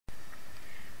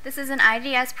This is an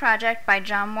IDS project by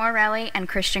John Morelli and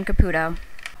Christian Caputo.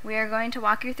 We are going to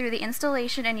walk you through the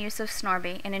installation and use of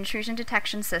Snorby, an intrusion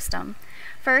detection system.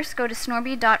 First, go to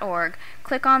snorby.org.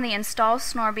 Click on the Install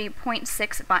Snorby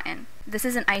 0.6 button. This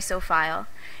is an ISO file.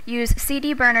 Use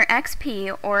CD Burner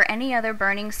XP or any other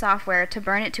burning software to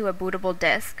burn it to a bootable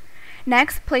disk.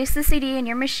 Next, place the CD in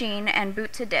your machine and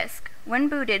boot to disk. When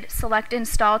booted, select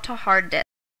Install to hard disk.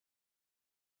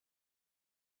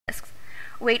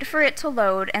 Wait for it to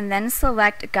load and then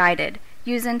select Guided.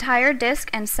 Use entire disk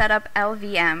and set up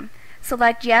LVM.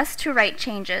 Select Yes to write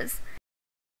changes.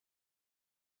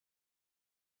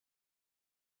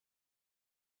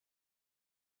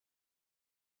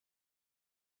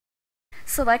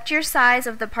 Select your size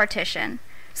of the partition.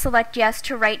 Select Yes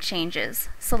to write changes.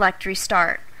 Select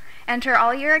Restart. Enter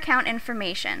all your account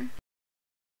information.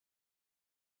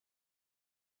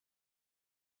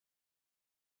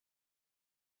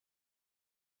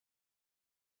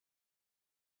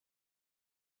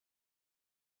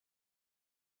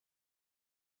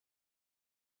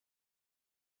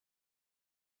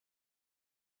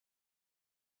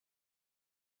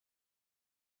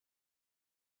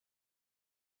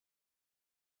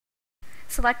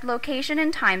 Select location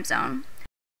and time zone.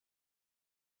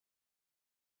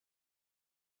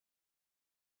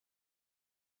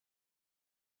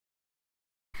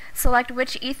 Select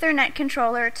which Ethernet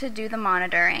controller to do the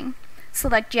monitoring.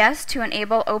 Select Yes to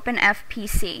enable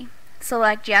OpenFPC.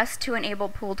 Select Yes to enable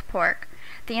pulled pork.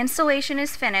 The installation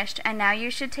is finished, and now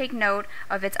you should take note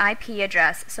of its IP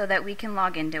address so that we can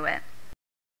log into it.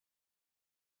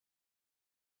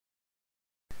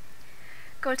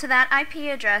 Go to that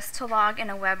IP address to log in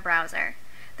a web browser.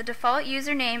 The default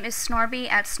username is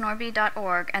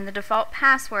snorby@snorby.org and the default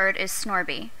password is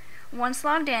Snorby. Once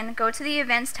logged in, go to the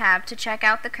Events tab to check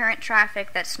out the current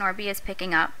traffic that Snorby is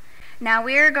picking up. Now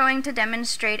we are going to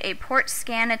demonstrate a port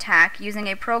scan attack using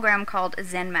a program called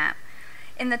ZenMap.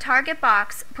 In the target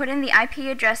box, put in the IP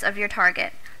address of your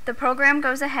target. The program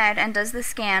goes ahead and does the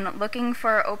scan looking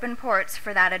for open ports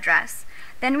for that address.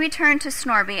 Then return to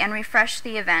Snorby and refresh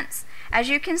the events. As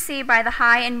you can see by the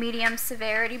high and medium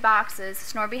severity boxes,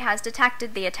 Snorby has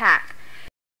detected the attack.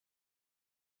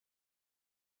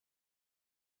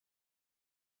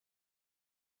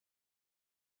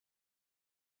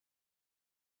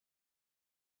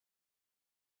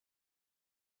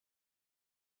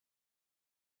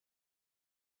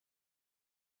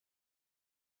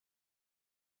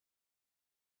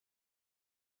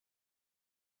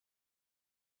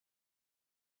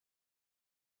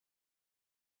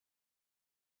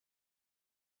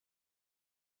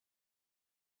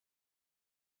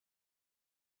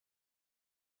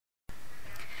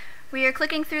 We are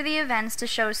clicking through the events to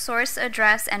show source,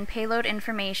 address, and payload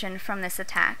information from this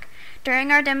attack.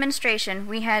 During our demonstration,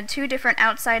 we had two different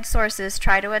outside sources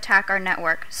try to attack our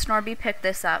network. Snorby picked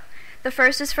this up. The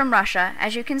first is from Russia,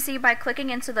 as you can see by clicking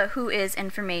into the Who Is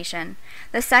information.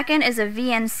 The second is a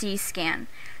VNC scan.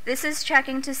 This is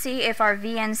checking to see if our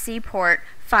VNC port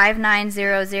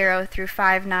 5900 through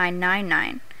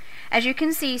 5999. As you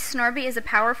can see, Snorby is a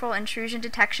powerful intrusion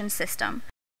detection system.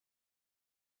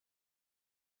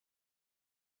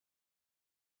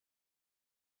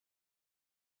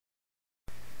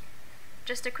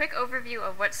 Just a quick overview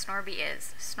of what Snorby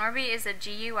is. Snorby is a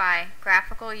GUI,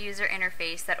 graphical user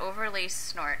interface, that overlays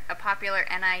Snort, a popular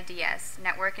NIDS,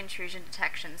 Network Intrusion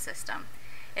Detection System.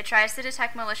 It tries to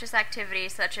detect malicious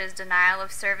activities such as denial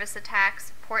of service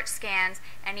attacks, port scans,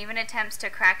 and even attempts to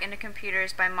crack into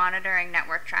computers by monitoring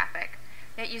network traffic.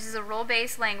 It uses a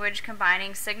rule-based language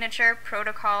combining signature,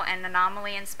 protocol, and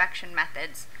anomaly inspection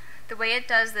methods. The way it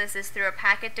does this is through a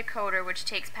packet decoder, which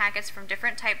takes packets from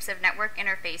different types of network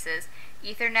interfaces,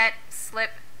 Ethernet, SLIP,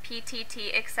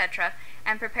 PTT, etc.,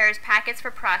 and prepares packets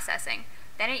for processing.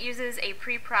 Then it uses a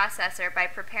preprocessor by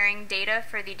preparing data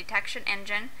for the detection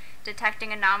engine,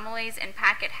 detecting anomalies in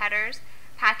packet headers,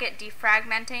 packet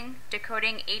defragmenting,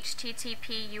 decoding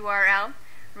HTTP URL,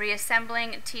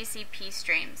 reassembling TCP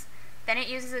streams. Then it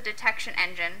uses a detection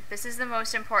engine. This is the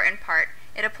most important part.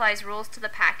 It applies rules to the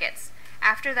packets.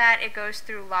 After that, it goes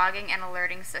through logging and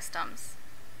alerting systems.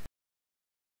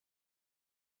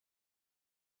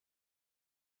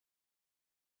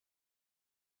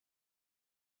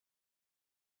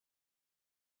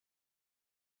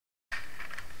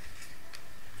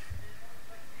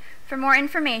 For more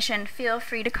information, feel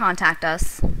free to contact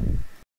us.